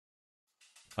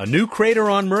A new crater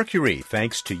on Mercury,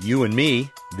 thanks to you and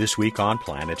me, this week on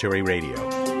Planetary Radio.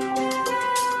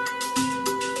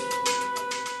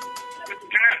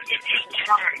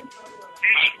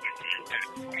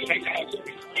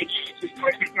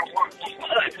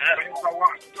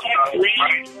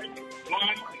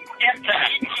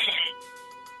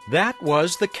 That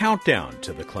was the countdown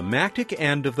to the climactic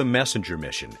end of the Messenger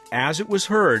mission, as it was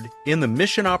heard in the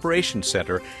Mission Operations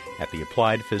Center at the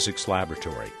Applied Physics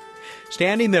Laboratory.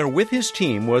 Standing there with his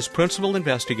team was Principal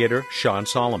Investigator Sean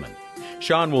Solomon.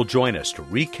 Sean will join us to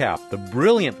recap the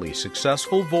brilliantly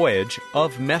successful voyage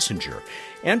of Messenger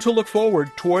and to look forward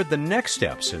toward the next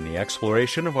steps in the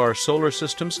exploration of our solar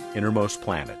system's innermost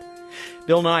planet.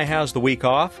 Bill Nye has the week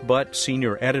off, but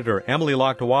senior editor Emily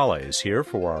Lakdawalla is here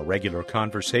for our regular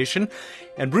conversation,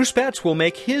 and Bruce Betts will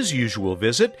make his usual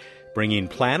visit, bringing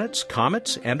planets,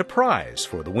 comets, and a prize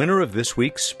for the winner of this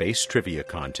week's Space Trivia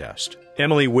Contest.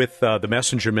 Emily, with the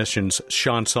Messenger mission's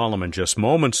Sean Solomon just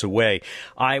moments away,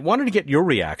 I wanted to get your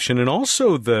reaction and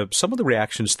also some of the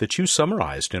reactions that you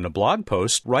summarized in a blog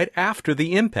post right after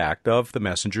the impact of the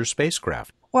Messenger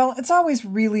spacecraft. Well, it's always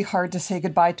really hard to say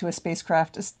goodbye to a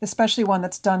spacecraft, especially one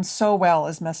that's done so well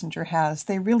as Messenger has.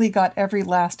 They really got every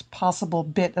last possible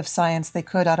bit of science they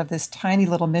could out of this tiny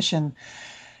little mission.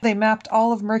 They mapped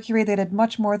all of Mercury. They did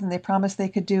much more than they promised they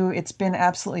could do. It's been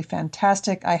absolutely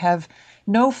fantastic. I have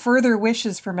no further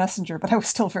wishes for Messenger, but I was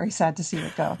still very sad to see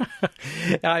it go.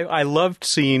 I loved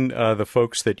seeing the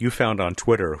folks that you found on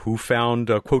Twitter who found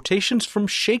quotations from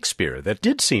Shakespeare that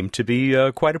did seem to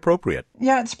be quite appropriate.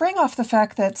 Yeah, it sprang off the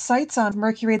fact that sites on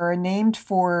Mercury are named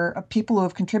for people who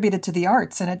have contributed to the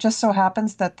arts, and it just so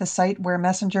happens that the site where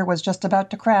Messenger was just about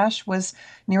to crash was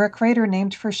near a crater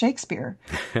named for Shakespeare.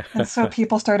 And so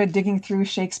people started digging through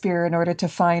Shakespeare in order to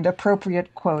find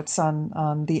appropriate quotes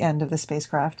on the end of the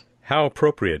spacecraft. How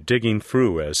appropriate, digging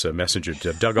through as a Messenger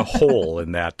dug a hole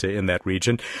in that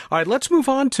region. All right, let's move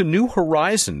on to New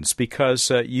Horizons, because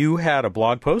you had a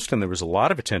blog post, and there was a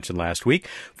lot of attention last week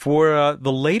for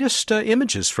the latest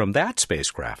images from that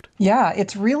spacecraft. Yeah,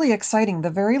 it's really exciting. The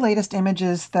very latest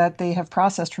images that they have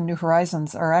processed from New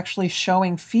Horizons are actually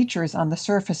showing features on the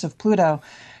surface of Pluto.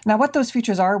 Now, what those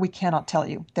features are, we cannot tell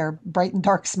you. They're bright and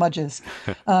dark smudges,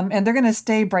 and they're going to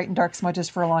stay bright and dark smudges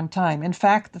for a long time. In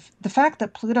fact, the fact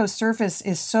that Pluto's surface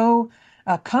is so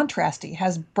contrasty,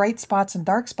 has bright spots and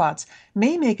dark spots,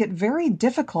 may make it very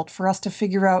difficult for us to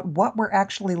figure out what we're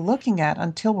actually looking at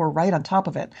until we're right on top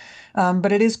of it.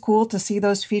 But it is cool to see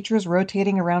those features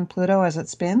rotating around Pluto as it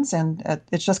spins, and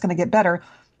it's just going to get better.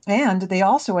 And they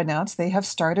also announced they have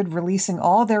started releasing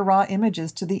all their raw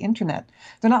images to the internet.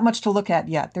 They're not much to look at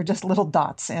yet. They're just little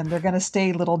dots, and they're going to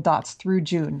stay little dots through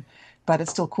June. But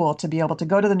it's still cool to be able to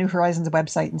go to the New Horizons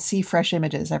website and see fresh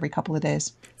images every couple of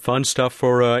days. Fun stuff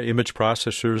for image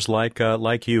processors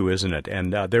like you, isn't it?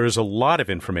 And there is a lot of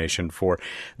information for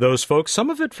those folks, some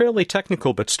of it fairly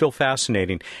technical but still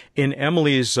fascinating, in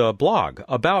Emily's blog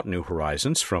about New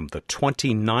Horizons from the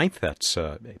 29th, that's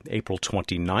April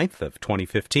 29th of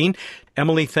 2015.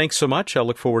 Emily, thanks so much. I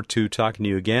look forward to talking to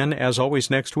you again, as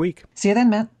always, next week. See you then,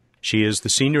 Matt. She is the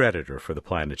senior editor for the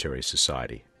Planetary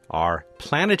Society, our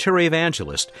planetary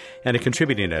evangelist, and a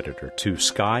contributing editor to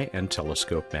Sky and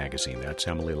Telescope magazine. That's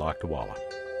Emily Lakdawalla.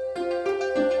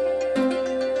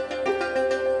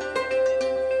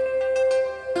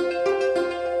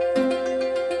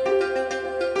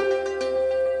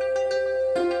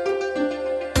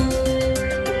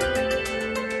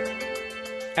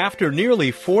 After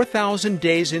nearly 4,000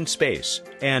 days in space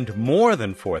and more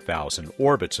than 4,000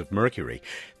 orbits of Mercury,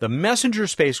 the Messenger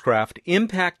spacecraft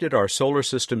impacted our solar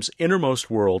system's innermost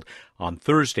world on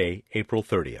Thursday, April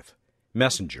 30th.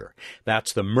 Messenger,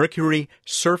 that's the Mercury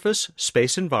Surface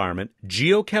Space Environment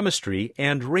Geochemistry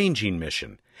and Ranging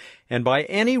Mission. And by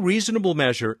any reasonable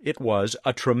measure, it was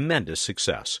a tremendous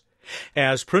success.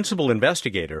 As principal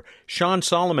investigator, Sean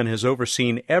Solomon has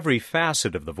overseen every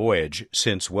facet of the voyage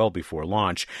since well before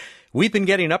launch. We've been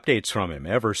getting updates from him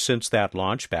ever since that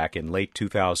launch back in late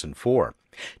 2004.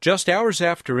 Just hours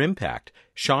after impact,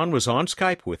 Sean was on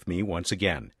Skype with me once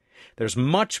again. There's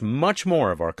much, much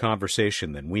more of our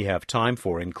conversation than we have time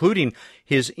for, including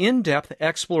his in-depth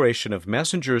exploration of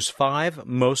Messenger's 5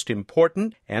 most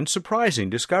important and surprising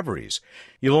discoveries.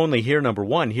 You'll only hear number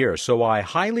 1 here, so I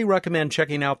highly recommend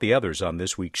checking out the others on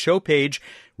this week's show page,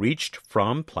 reached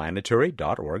from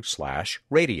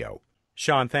planetary.org/radio.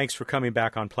 Sean, thanks for coming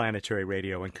back on Planetary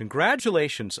Radio, and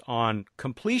congratulations on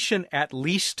completion at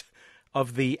least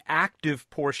of the active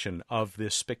portion of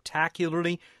this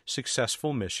spectacularly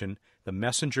successful mission, the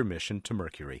Messenger mission to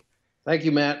Mercury. Thank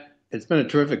you, Matt. It's been a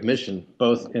terrific mission,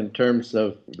 both in terms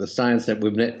of the science that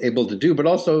we've been able to do, but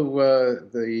also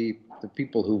the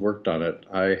people who worked on it.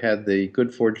 I had the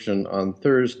good fortune on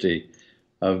Thursday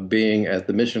of being at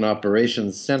the Mission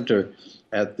Operations Center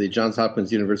at the Johns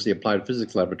Hopkins University Applied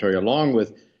Physics Laboratory, along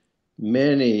with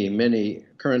many, many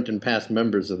current and past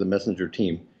members of the messenger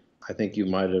team. I think you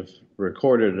might have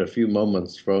recorded a few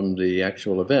moments from the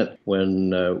actual event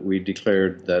when we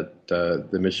declared that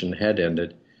the mission had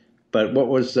ended. But what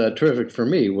was terrific for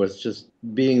me was just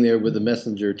being there with the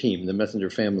messenger team, the messenger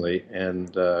family,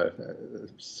 and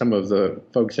some of the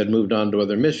folks had moved on to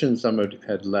other missions, some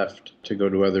had left to go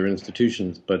to other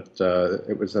institutions, but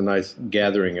it was a nice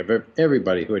gathering of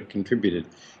everybody who had contributed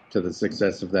to the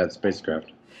success of that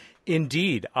spacecraft.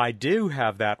 Indeed, I do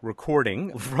have that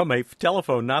recording from a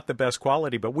telephone, not the best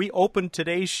quality, but we opened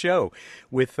today's show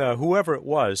with whoever it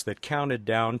was that counted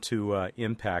down to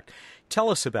impact. Tell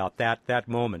us about that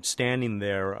moment, standing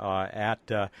there at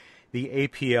the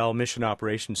APL Mission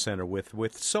Operations Center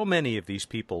with so many of these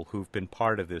people who've been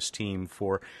part of this team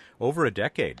for over a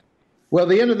decade. Well,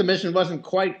 the end of the mission wasn't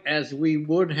quite as we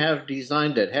would have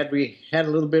designed it. Had we had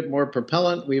a little bit more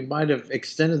propellant, we might have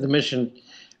extended the mission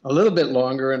a little bit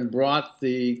longer and brought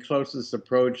the closest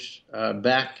approach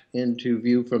back into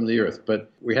view from the Earth. But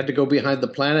we had to go behind the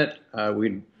planet.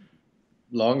 We'd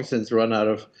long since run out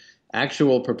of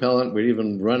actual propellant. We'd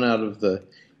even run out of the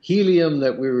helium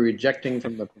that we were ejecting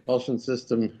from the propulsion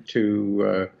system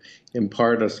to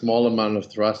impart a small amount of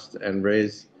thrust and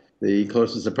raise the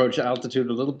closest approach altitude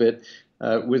a little bit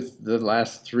with the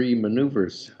last three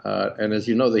maneuvers. And as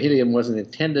you know, the helium wasn't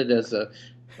intended as a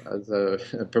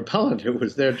propellant. It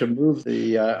was there to move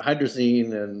the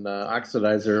hydrazine and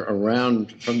oxidizer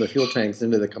around from the fuel tanks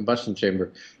into the combustion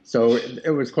chamber. So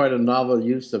it was quite a novel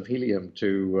use of helium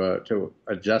to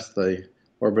adjust the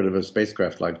orbit of a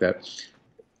spacecraft like that.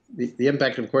 The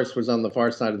impact, of course, was on the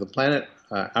far side of the planet,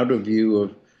 out of view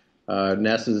of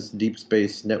NASA's Deep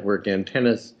Space Network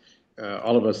antennas.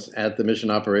 All of us at the Mission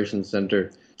Operations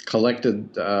Center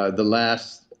collected the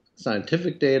last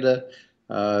scientific data.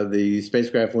 The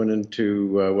spacecraft went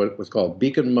into what was called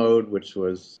beacon mode, which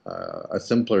was a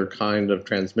simpler kind of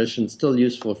transmission, still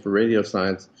useful for radio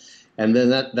science. And then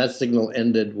that signal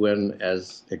ended when,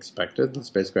 as expected, the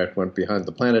spacecraft went behind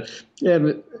the planet.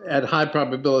 And at high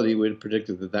probability, we had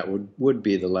predicted that would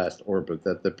be the last orbit,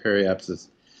 that the periapsis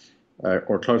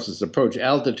or closest approach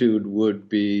altitude would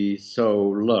be so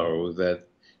low that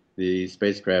the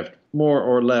spacecraft, more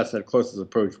or less at closest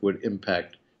approach, would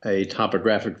impact a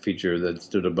topographic feature that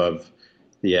stood above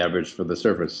the average for the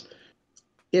surface.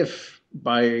 If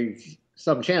by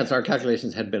some chance our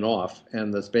calculations had been off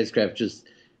and the spacecraft just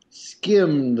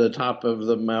skimmed the top of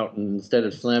the mountain instead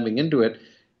of slamming into it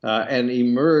and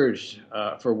emerged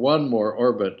for one more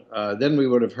orbit, then we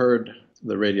would have heard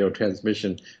the radio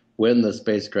transmission when the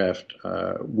spacecraft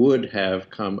would have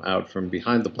come out from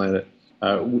behind the planet.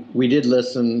 We did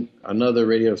listen. Another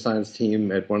radio science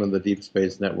team at one of the Deep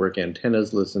Space Network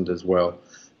antennas listened as well.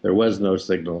 There was no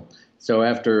signal. So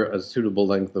after a suitable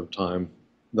length of time,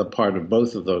 the part of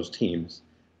both of those teams,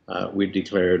 we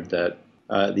declared that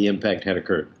the impact had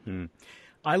occurred.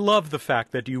 I love the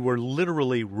fact that you were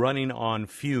literally running on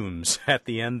fumes at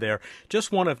the end there.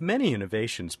 Just one of many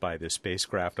innovations by this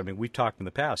spacecraft. I mean, we've talked in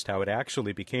the past how it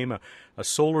actually became a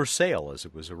solar sail as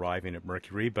it was arriving at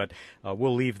Mercury, but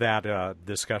we'll leave that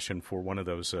discussion for one of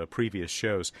those previous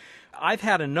shows. I've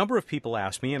had a number of people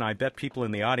ask me, and I bet people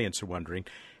in the audience are wondering,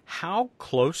 how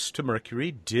close to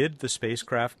Mercury did the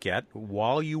spacecraft get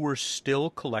while you were still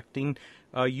collecting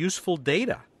useful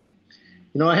data?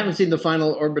 You know, I haven't seen the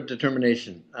final orbit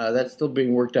determination. That's still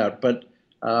being worked out. But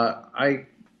I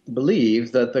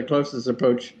believe that the closest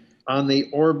approach on the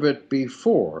orbit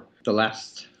before the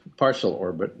last partial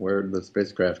orbit, where the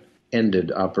spacecraft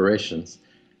ended operations,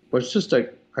 was just a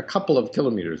couple of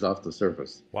kilometers off the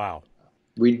surface. Wow.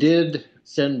 We did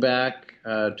send back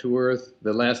to Earth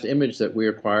the last image that we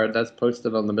acquired. That's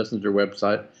posted on the Messenger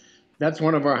website. That's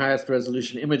one of our highest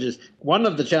resolution images. One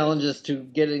of the challenges to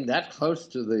getting that close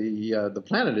to the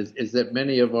planet is that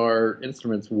many of our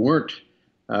instruments weren't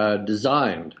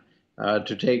designed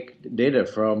to take data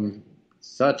from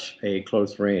such a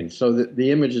close range. So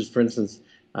the images, for instance,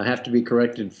 have to be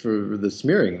corrected for the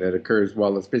smearing that occurs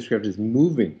while the spacecraft is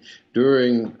moving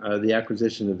during the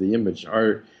acquisition of the image.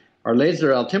 Our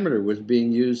laser altimeter was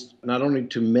being used not only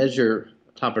to measure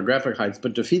topographic heights,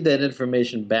 but to feed that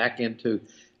information back into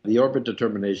the orbit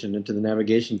determination, into the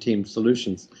navigation team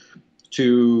solutions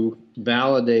to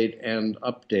validate and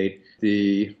update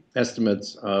the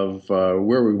estimates of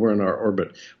where we were in our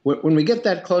orbit. When we get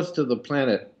that close to the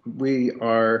planet, we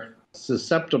are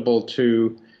susceptible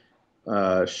to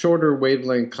shorter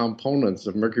wavelength components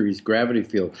of Mercury's gravity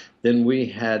field than we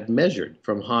had measured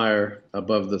from higher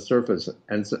above the surface.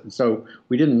 And so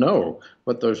we didn't know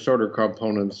what those shorter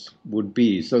components would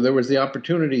be. So there was the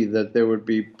opportunity that there would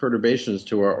be perturbations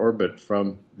to our orbit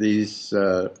from these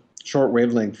short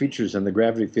wavelength features in the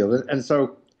gravity field. And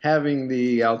so having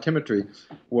the altimetry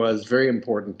was very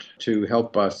important to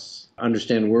help us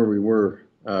understand where we were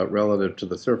relative to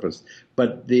the surface.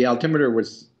 But the altimeter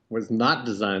was not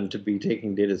designed to be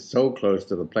taking data so close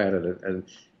to the planet, and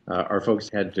our folks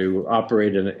had to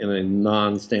operate in a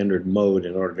non-standard mode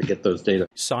in order to get those data.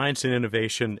 Science and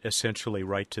innovation essentially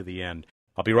right to the end.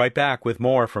 I'll be right back with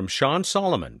more from Sean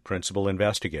Solomon, Principal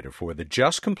Investigator for the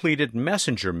just completed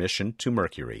MESSENGER mission to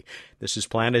Mercury. This is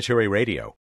Planetary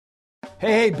Radio.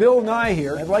 Hey, Bill Nye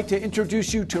here. I'd like to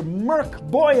introduce you to Merc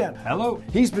Boyan. Hello.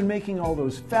 He's been making all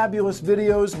those fabulous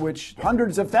videos which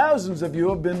hundreds of thousands of you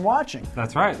have been watching.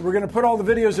 That's right. We're going to put all the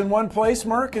videos in one place,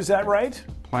 Merc, is that right?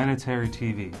 Planetary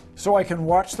TV. So I can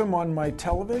watch them on my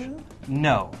television?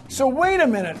 No. So wait a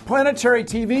minute, Planetary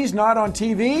TV's not on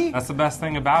TV? That's the best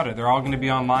thing about it. They're all going to be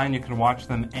online. You can watch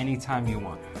them anytime you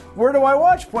want. Where do I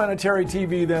watch Planetary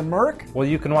TV then, Merc? Well,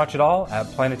 you can watch it all at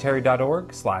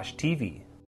planetary.org/TV.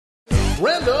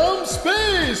 Random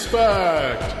Space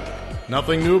Fact!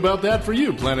 Nothing new about that for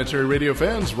you, Planetary Radio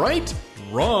fans, right?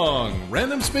 Wrong.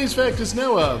 Random Space Fact is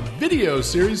now a video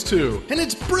series too. And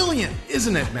it's brilliant,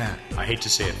 isn't it, Matt? I hate to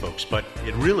say it, folks, but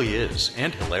it really is,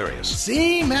 and hilarious.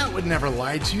 See, Matt would never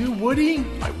lie to you, would he?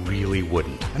 I really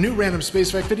wouldn't. A new Random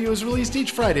Space Fact video is released each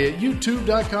Friday at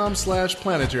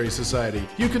youtube.com/Planetary Society.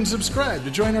 You can subscribe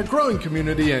to join our growing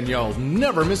community and you'll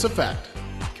never miss a fact.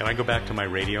 Can I go back to my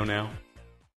radio now?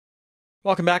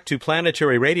 Welcome back to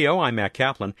Planetary Radio. I'm Matt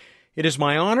Kaplan. It is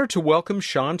my honor to welcome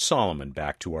Sean Solomon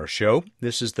back to our show.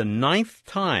 This is the 9th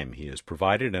time he has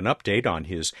provided an update on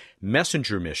his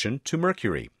MESSENGER mission to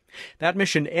Mercury. That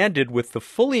mission ended with the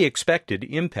fully expected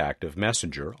impact of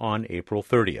MESSENGER on April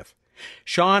 30th.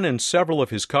 Sean and several of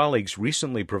his colleagues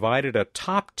recently provided a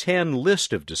top 10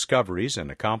 list of discoveries and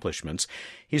accomplishments.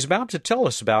 He's about to tell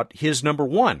us about his number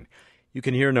 1. You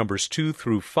can hear numbers 2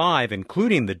 through 5,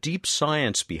 including the deep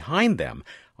science behind them,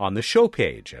 on the show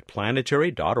page at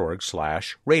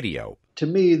planetary.org/radio. To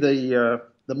me, the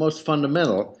most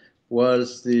fundamental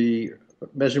was the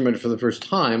measurement for the first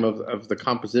time of the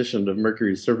composition of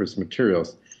Mercury's surface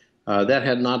materials. That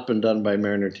had not been done by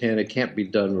Mariner 10. It can't be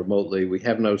done remotely. We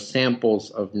have no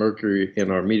samples of Mercury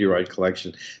in our meteorite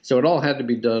collection. So it all had to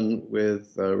be done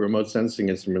with remote sensing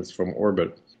instruments from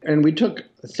orbit. And we took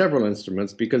several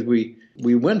instruments because we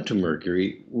went to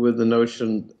Mercury with the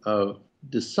notion of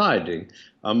deciding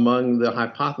among the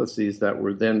hypotheses that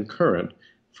were then current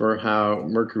for how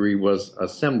Mercury was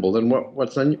assembled. And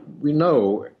we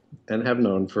know and have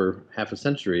known for half a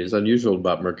century is unusual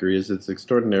about Mercury is it's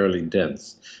extraordinarily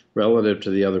dense relative to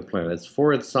the other planets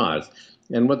for its size.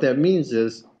 And what that means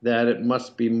is that it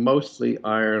must be mostly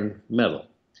iron metal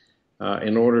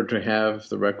in order to have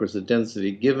the requisite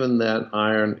density, given that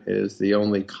iron is the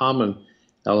only common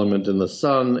element in the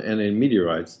sun and in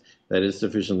meteorites that is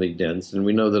sufficiently dense. And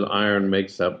we know that iron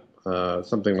makes up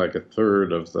something like a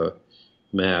third of the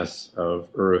mass of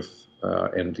Earth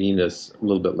and Venus, a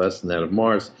little bit less than that of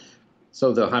Mars.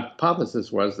 So the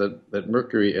hypothesis was that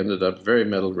Mercury ended up very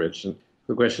metal rich. And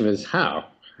the question is how?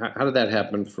 How did that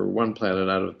happen for one planet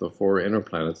out of the 4 inner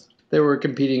planets? There were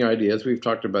competing ideas. We've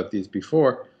talked about these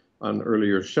before on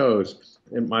earlier shows.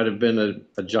 It might have been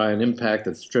a giant impact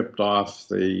that stripped off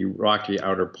the rocky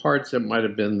outer parts. It might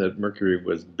have been that Mercury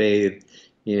was bathed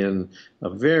in a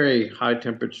very high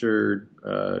temperature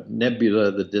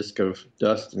nebula, the disk of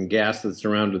dust and gas that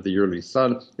surrounded the early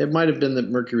sun. It might have been that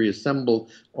Mercury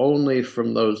assembled only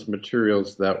from those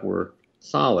materials that were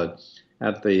solid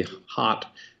at the hot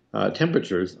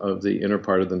temperatures of the inner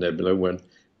part of the nebula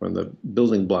when the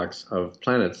building blocks of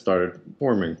planets started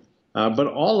forming. But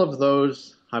all of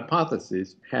those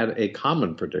hypotheses had a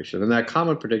common prediction, and that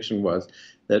common prediction was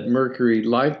that Mercury,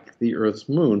 like the Earth's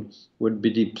moon, would be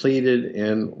depleted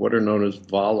in what are known as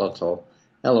volatile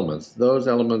elements, those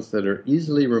elements that are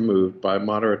easily removed by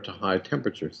moderate to high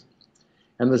temperatures.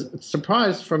 And the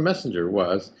surprise from MESSENGER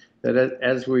was that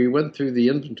as we went through the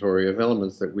inventory of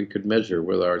elements that we could measure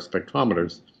with our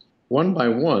spectrometers, one by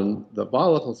one, the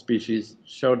volatile species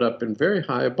showed up in very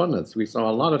high abundance. We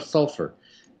saw a lot of sulfur,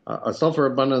 a sulfur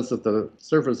abundance at the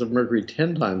surface of Mercury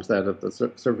 10 times that at the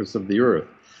surface of the Earth.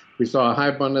 We saw a high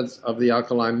abundance of the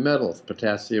alkali metals,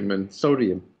 potassium and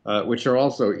sodium, which are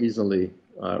also easily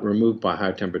removed by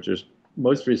high temperatures.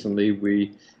 Most recently,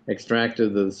 we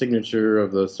extracted the signature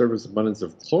of the surface abundance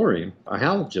of chlorine, a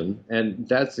halogen, and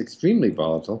that's extremely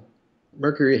volatile.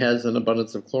 Mercury has an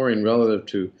abundance of chlorine relative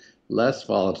to less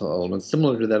volatile elements,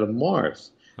 similar to that of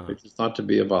Mars, which is thought to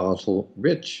be a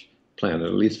volatile-rich planet,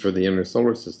 at least for the inner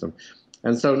solar system.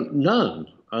 And so none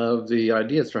of the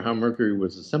ideas for how Mercury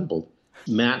was assembled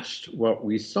matched what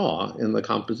we saw in the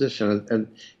composition.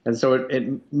 And so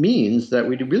it means that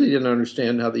we really didn't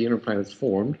understand how the inner planets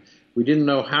formed. We didn't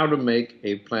know how to make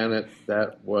a planet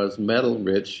that was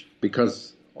metal-rich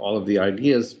because all of the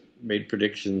ideas made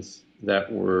predictions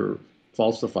that were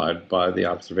falsified by the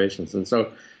observations. And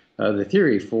so the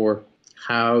theory for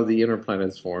how the inner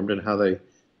planets formed and how they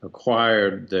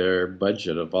acquired their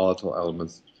budget of volatile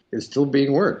elements is still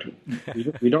being worked.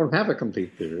 We don't have a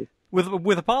complete theory.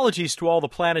 With apologies to all the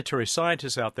planetary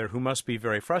scientists out there who must be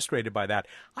very frustrated by that,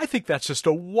 I think that's just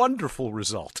a wonderful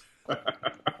result.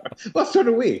 Well, so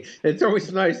do we. It's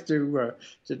always nice to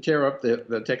tear up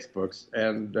the textbooks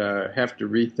and have to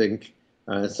rethink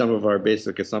some of our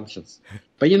basic assumptions.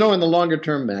 But in the longer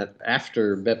term, Matt,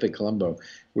 after Bepi Colombo,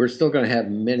 we're still going to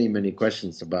have many, many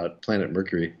questions about planet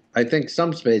Mercury. I think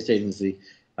some space agency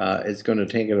is going to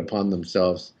take it upon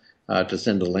themselves to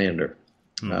send a lander.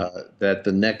 That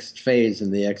the next phase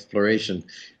in the exploration,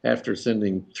 after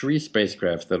sending 3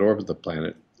 spacecraft that orbit the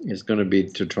planet, is going to be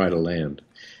to try to land.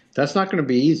 That's not going to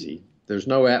be easy. There's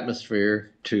no atmosphere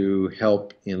to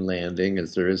help in landing,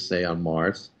 as there is, say, on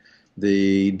Mars.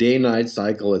 The day-night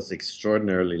cycle is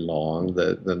extraordinarily long.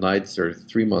 The nights are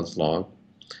 3 months long.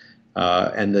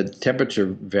 And the temperature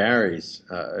varies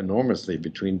enormously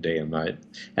between day and night.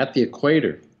 At the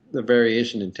equator, the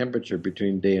variation in temperature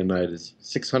between day and night is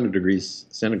 600 degrees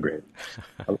centigrade,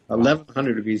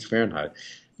 1,100 degrees Fahrenheit.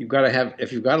 You've got to have,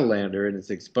 if you've got a lander and it's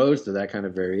exposed to that kind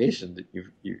of variation, that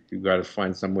you've got to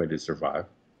find some way to survive.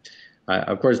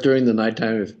 Of course, during the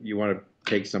nighttime, if you want to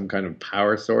take some kind of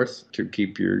power source to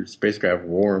keep your spacecraft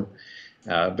warm,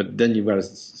 but then you've got to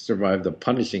survive the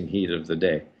punishing heat of the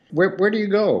day. Where do you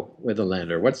go with a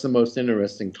lander? What's the most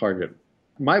interesting target?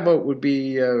 My vote would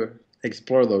be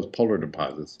explore those polar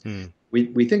deposits.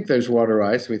 We think there's water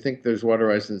ice. We think there's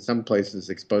water ice in some places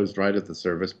exposed right at the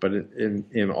surface, but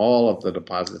in all of the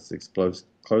deposits exposed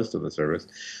close to the surface.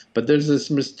 But there's this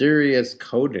mysterious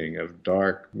coating of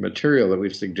dark material that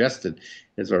we've suggested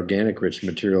is organic-rich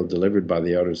material delivered by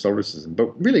the outer solar system.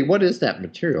 But really, what is that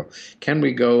material? Can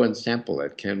we go and sample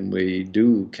it? Can we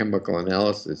do chemical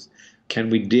analysis? Can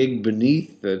we dig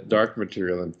beneath the dark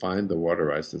material and find the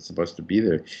water ice that's supposed to be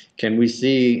there? Can we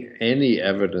see any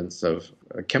evidence of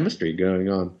chemistry going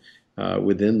on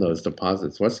within those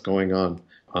deposits? What's going on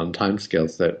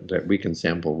timescales that we can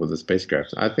sample with a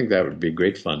spacecraft? I think that would be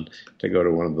great fun to go to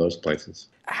one of those places.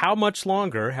 How much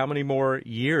longer, how many more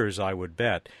years, I would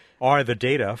bet, are the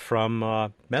data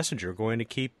from Messenger going to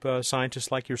keep scientists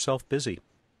like yourself busy?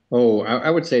 Oh, I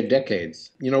would say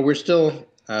decades. We're still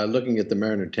looking at the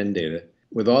Mariner 10 data.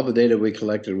 With all the data we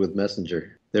collected with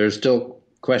Messenger, there are still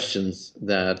questions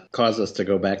that cause us to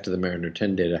go back to the Mariner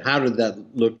 10 data. How did that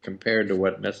look compared to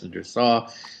what Messenger saw?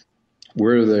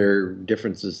 Were there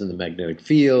differences in the magnetic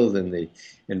field and the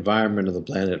environment of the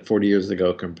planet 40 years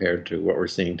ago compared to what we're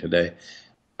seeing today?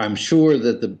 I'm sure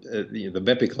that the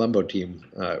Bepi Colombo team,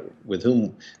 with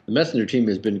whom the Messenger team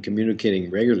has been communicating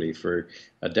regularly for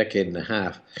a decade and a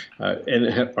half, and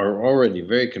are already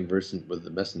very conversant with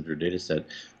the Messenger data set,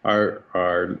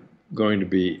 are going to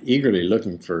be eagerly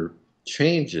looking for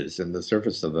changes in the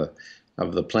surface of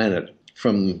the planet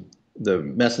from the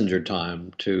Messenger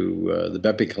time to the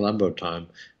Bepi Colombo time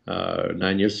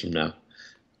 9 years from now.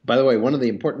 By the way, one of the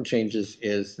important changes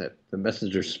is that the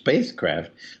Messenger spacecraft,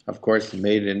 of course,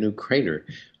 made a new crater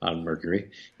on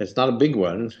Mercury. It's not a big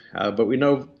one, but we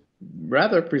know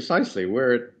rather precisely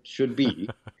where it should be.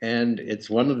 And it's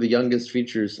one of the youngest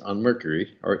features on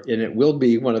Mercury, and it will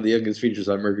be one of the youngest features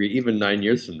on Mercury even 9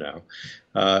 years from now.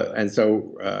 And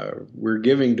so we're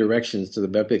giving directions to the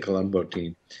Bepi Colombo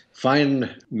team. Find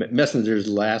Messenger's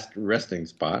last resting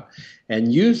spot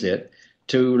and use it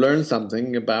to learn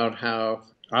something about how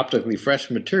optically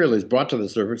fresh material is brought to the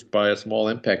surface by a small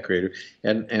impact crater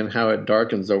and how it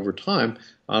darkens over time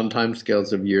on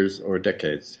timescales of years or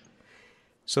decades.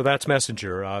 So that's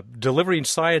Messenger, delivering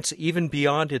science even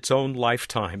beyond its own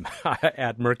lifetime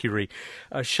at Mercury.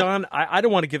 Sean, I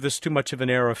don't want to give this too much of an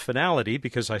air of finality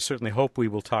because I certainly hope we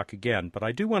will talk again, but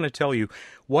I do want to tell you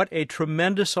what a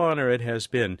tremendous honor it has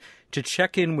been to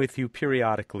check in with you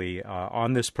periodically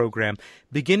on this program,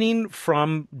 beginning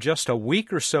from just a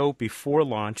week or so before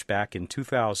launch back in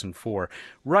 2004,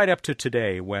 right up to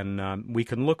today when we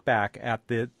can look back at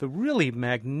the really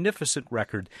magnificent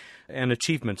record and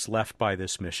achievements left by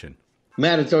this mission.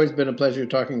 Matt, it's always been a pleasure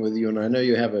talking with you, and I know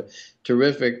you have a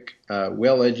terrific,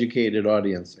 well-educated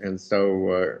audience, and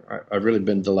so I've really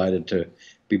been delighted to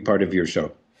be part of your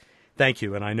show. Thank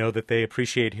you, and I know that they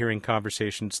appreciate hearing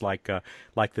conversations like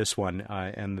this one,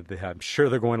 and I'm sure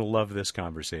they're going to love this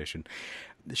conversation.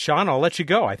 Sean, I'll let you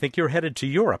go. I think you're headed to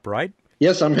Europe, right?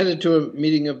 Yes, I'm headed to a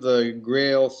meeting of the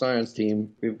Grail science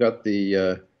team. We've got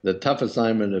the tough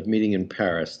assignment of meeting in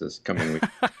Paris this coming week.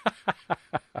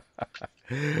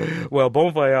 Well,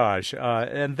 bon voyage.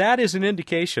 And that is an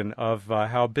indication of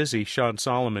how busy Sean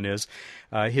Solomon is.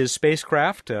 His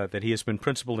spacecraft that he has been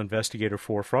principal investigator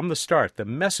for from the start, the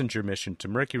Messenger mission to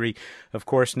Mercury, of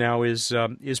course, now is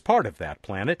part of that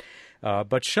planet.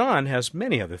 But Sean has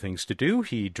many other things to do.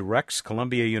 He directs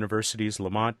Columbia University's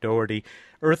Lamont Doherty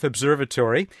Earth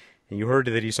Observatory. And you heard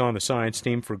that he's on the science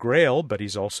team for Grail, but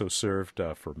he's also served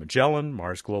for Magellan,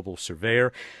 Mars Global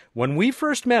Surveyor. When we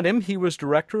first met him, he was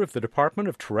director of the Department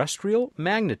of Terrestrial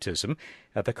Magnetism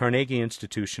at the Carnegie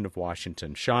Institution of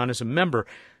Washington. Sean is a member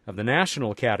of the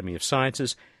National Academy of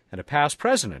Sciences and a past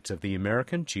president of the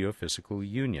American Geophysical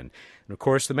Union. And, of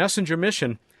course, the Messenger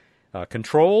mission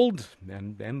controlled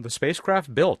and the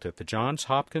spacecraft built at the Johns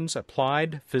Hopkins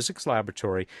Applied Physics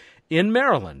Laboratory in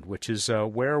Maryland, which is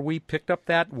where we picked up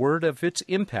that word of its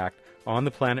impact on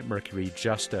the planet Mercury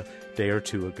just a day or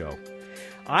two ago.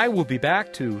 I will be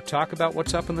back to talk about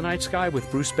what's up in the night sky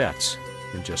with Bruce Betts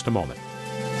in just a moment.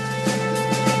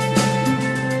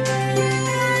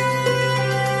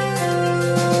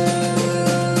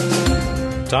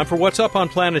 Time for What's Up on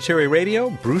Planetary Radio.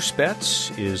 Bruce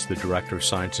Betts is the Director of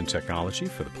Science and Technology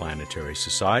for the Planetary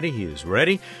Society. He is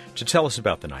ready to tell us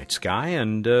about the night sky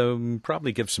and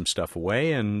probably give some stuff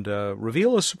away and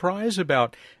reveal a surprise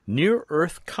about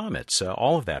near-Earth comets.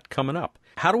 All of that coming up.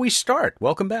 How do we start?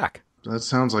 Welcome back. That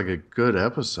sounds like a good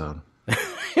episode.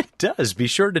 It does. Be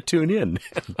sure to tune in.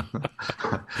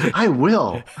 I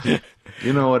will.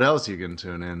 You know what else you can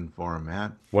tune in for,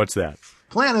 Matt? What's that?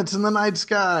 Planets in the night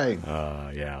sky.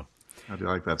 Yeah. How do you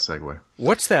like that segue?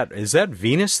 What's that? Is that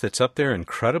Venus that's up there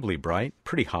incredibly bright?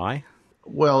 Pretty high?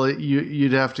 Well,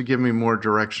 you'd have to give me more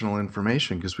directional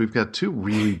information because we've got two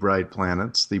really bright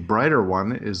planets. The brighter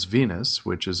one is Venus,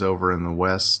 which is over in the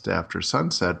west after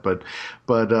sunset, but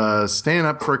staying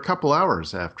up for a couple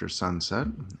hours after sunset.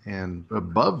 And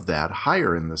above that,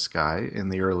 higher in the sky in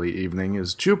the early evening,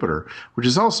 is Jupiter, which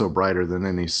is also brighter than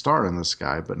any star in the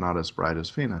sky, but not as bright as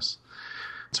Venus.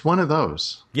 It's one of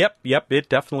those. Yep, it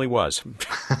definitely was.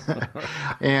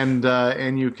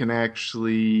 And you can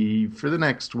actually, for the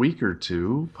next week or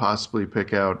two, possibly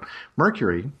pick out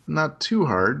Mercury. Not too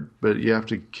hard, but you have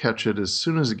to catch it as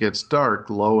soon as it gets dark,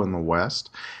 low in the west.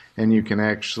 And you can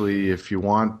actually, if you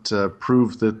want,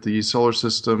 prove that the solar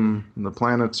system and the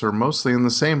planets are mostly in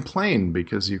the same plane,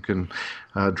 because you can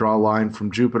draw a line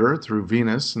from Jupiter through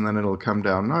Venus, and then it'll come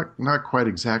down not quite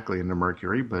exactly into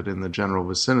Mercury, but in the general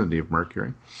vicinity of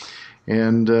Mercury.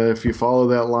 And if you follow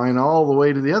that line all the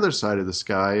way to the other side of the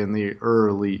sky in the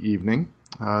early evening,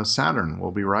 Saturn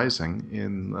will be rising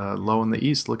in low in the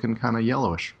east, looking kind of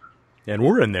yellowish. And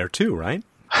we're in there too, right?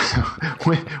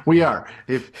 We are.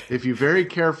 If you very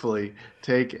carefully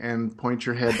take and point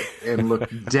your head and look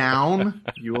down,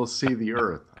 you will see the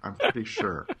Earth, I'm pretty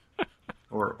sure.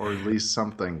 Or at least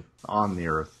something on the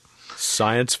Earth.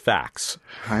 Science facts.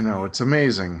 I know, it's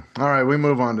amazing. All right, we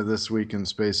move on to this week in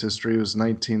space history. It was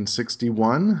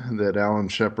 1961 that Alan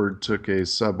Shepard took a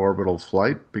suborbital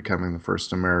flight, becoming the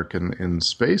first American in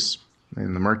space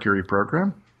in the Mercury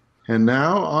program. And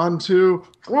now on to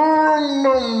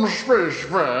Random Space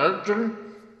Fact.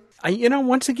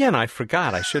 Once again, I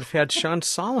forgot. I should have had Sean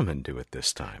Solomon do it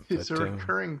this time. It's a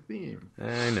recurring theme.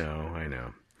 I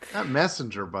know. That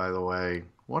Messenger, by the way,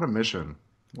 what a mission.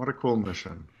 What a cool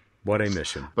mission. What a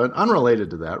mission. But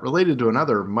unrelated to that, related to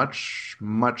another much,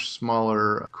 much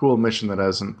smaller, cool mission that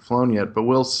hasn't flown yet, but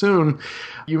will soon.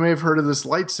 You may have heard of this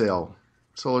LightSail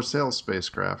solar sail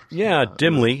spacecraft. Yeah,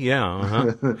 dimly, yeah.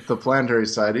 Uh-huh. The Planetary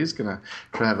Society is going to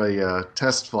have a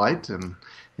test flight in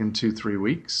 2-3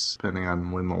 weeks, depending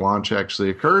on when the launch actually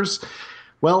occurs.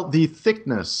 Well, the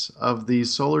thickness of the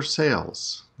solar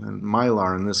sails, and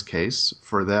Mylar in this case,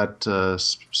 for that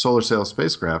solar sail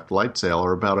spacecraft, LightSail,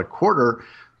 are about a quarter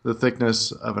the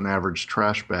thickness of an average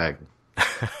trash bag.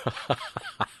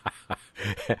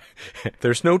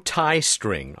 There's no tie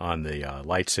string on the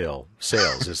LightSail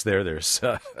sails, is there? There's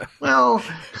Well,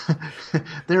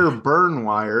 there are burn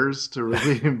wires to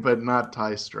relieve, but not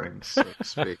tie strings, so to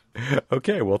speak.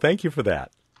 Okay, well, thank you for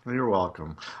that. You're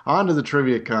welcome. On to the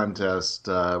trivia contest.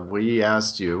 We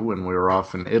asked you when we were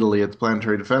off in Italy at the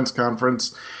Planetary Defense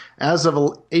Conference, As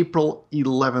of April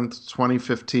 11th,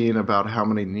 2015, about how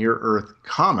many near-Earth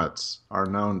comets are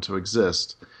known to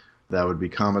exist. That would be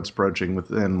comets approaching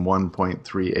within 1.3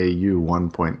 AU,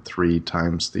 1.3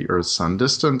 times the Earth-Sun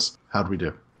distance. How'd we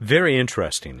do? Very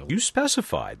interesting. You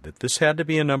specified that this had to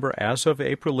be a number as of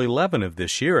April 11 of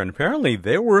this year, and apparently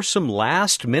there were some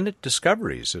last-minute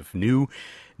discoveries of new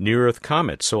near-Earth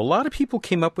comets. So a lot of people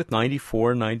came up with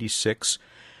 94, 96,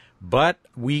 but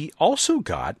we also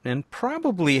got, and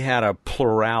probably had a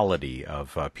plurality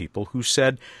of people who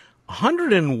said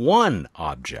 101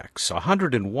 objects,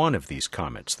 101 of these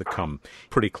comets that come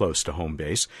pretty close to home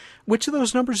base. Which of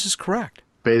those numbers is correct?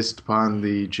 Based upon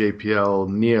the JPL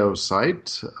NEO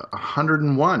site,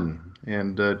 101.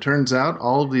 And turns out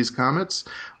all of these comets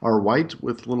are white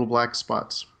with little black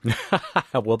spots.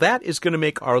 Well, that is going to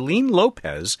make Arlene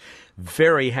Lopez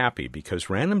very happy, because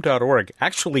random.org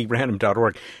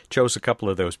chose a couple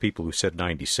of those people who said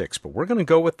 96, but we're going to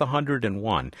go with the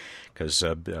 101 because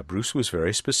Bruce was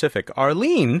very specific.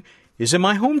 Arlene is in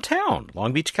my hometown,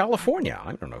 Long Beach, California.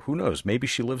 I don't know. Who knows? Maybe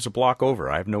she lives a block over.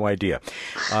 I have no idea.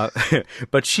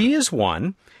 But she is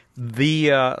one.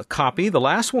 The copy, the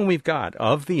last one we've got,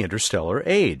 of the Interstellar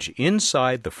Age,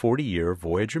 inside the 40-year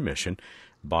Voyager mission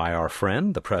by our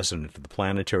friend, the president of the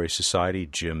Planetary Society,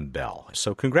 Jim Bell.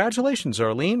 So congratulations,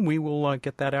 Arlene. We will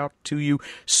get that out to you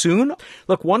soon.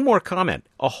 Look, one more comment.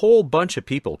 A whole bunch of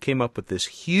people came up with this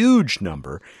huge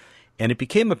number, and it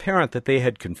became apparent that they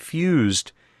had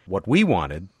confused what we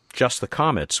wanted, just the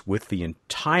comets, with the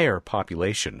entire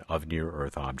population of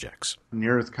near-Earth objects.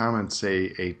 Near-Earth comets,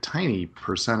 a tiny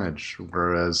percentage,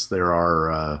 whereas there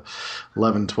are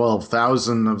 11,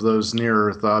 12,000 of those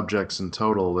near-Earth objects in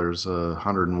total. There's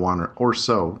 101 or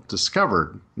so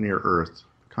discovered near-Earth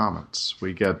comets.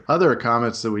 We get other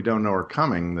comets that we don't know are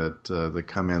coming that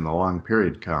come in, the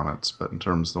long-period comets, but in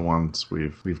terms of the ones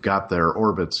we've got their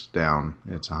orbits down,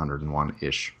 it's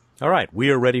 101-ish. All right, we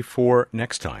are ready for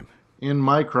next time. In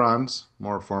microns,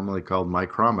 more formally called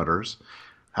micrometers,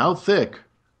 how thick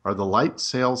are the light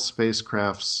sail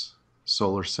spacecraft's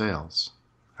solar sails?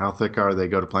 How thick are they?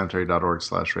 Go to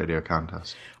planetary.org/radio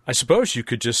contest. I suppose you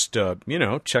could just,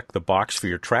 check the box for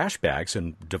your trash bags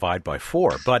and divide by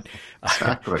 4. But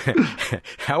exactly.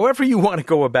 However you want to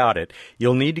go about it,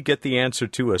 you'll need to get the answer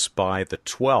to us by the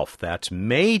 12th. That's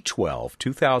May 12,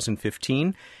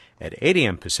 2015. At 8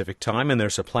 a.m. Pacific time, and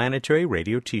there's a Planetary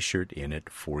Radio T-shirt in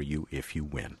it for you if you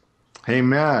win. Hey,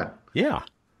 Matt. Yeah?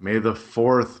 May the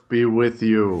 4th be with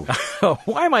you.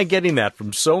 Why am I getting that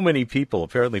from so many people?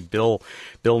 Apparently Bill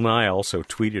Nye also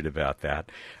tweeted about that.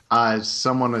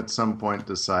 Someone at some point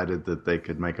decided that they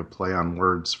could make a play on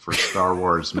words for Star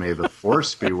Wars, May the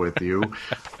Force be with you.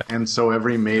 And so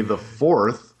every May the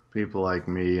 4th, people like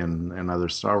me and other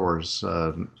Star Wars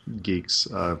geeks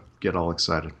get all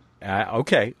excited.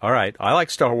 Okay, all right. I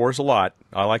like Star Wars a lot.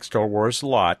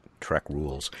 Trek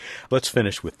rules. Let's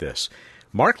finish with this.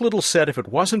 Mark Little said if it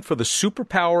wasn't for the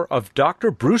superpower of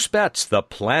Dr. Bruce Betts, the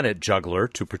planet juggler,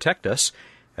 to protect us,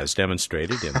 as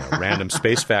demonstrated in the Random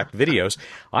Space Fact videos,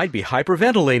 I'd be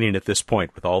hyperventilating at this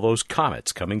point with all those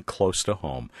comets coming close to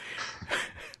home.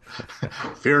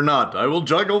 Fear not, I will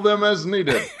juggle them as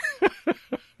needed.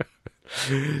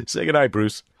 Say goodnight,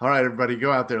 Bruce. All right, everybody,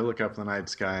 go out there, look up the night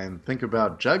sky, and think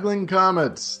about juggling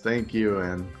comets. Thank you,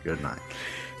 and good night.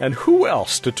 And who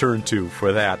else to turn to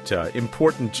for that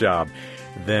important job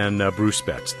than Bruce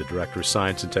Betts, the Director of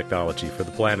Science and Technology for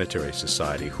the Planetary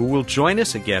Society, who will join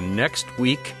us again next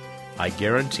week, I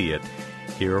guarantee it,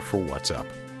 here for What's Up.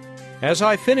 As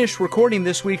I finish recording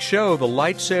this week's show, the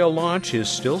light sail launch is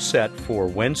still set for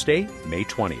Wednesday, May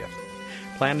 20th.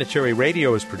 Planetary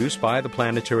Radio is produced by the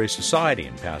Planetary Society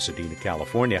in Pasadena,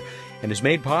 California, and is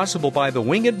made possible by the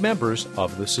winged members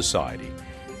of the Society.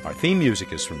 Our theme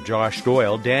music is from Josh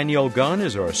Doyle. Danielle Gunn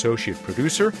is our associate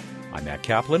producer. I'm Matt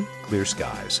Kaplan. Clear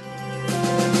skies.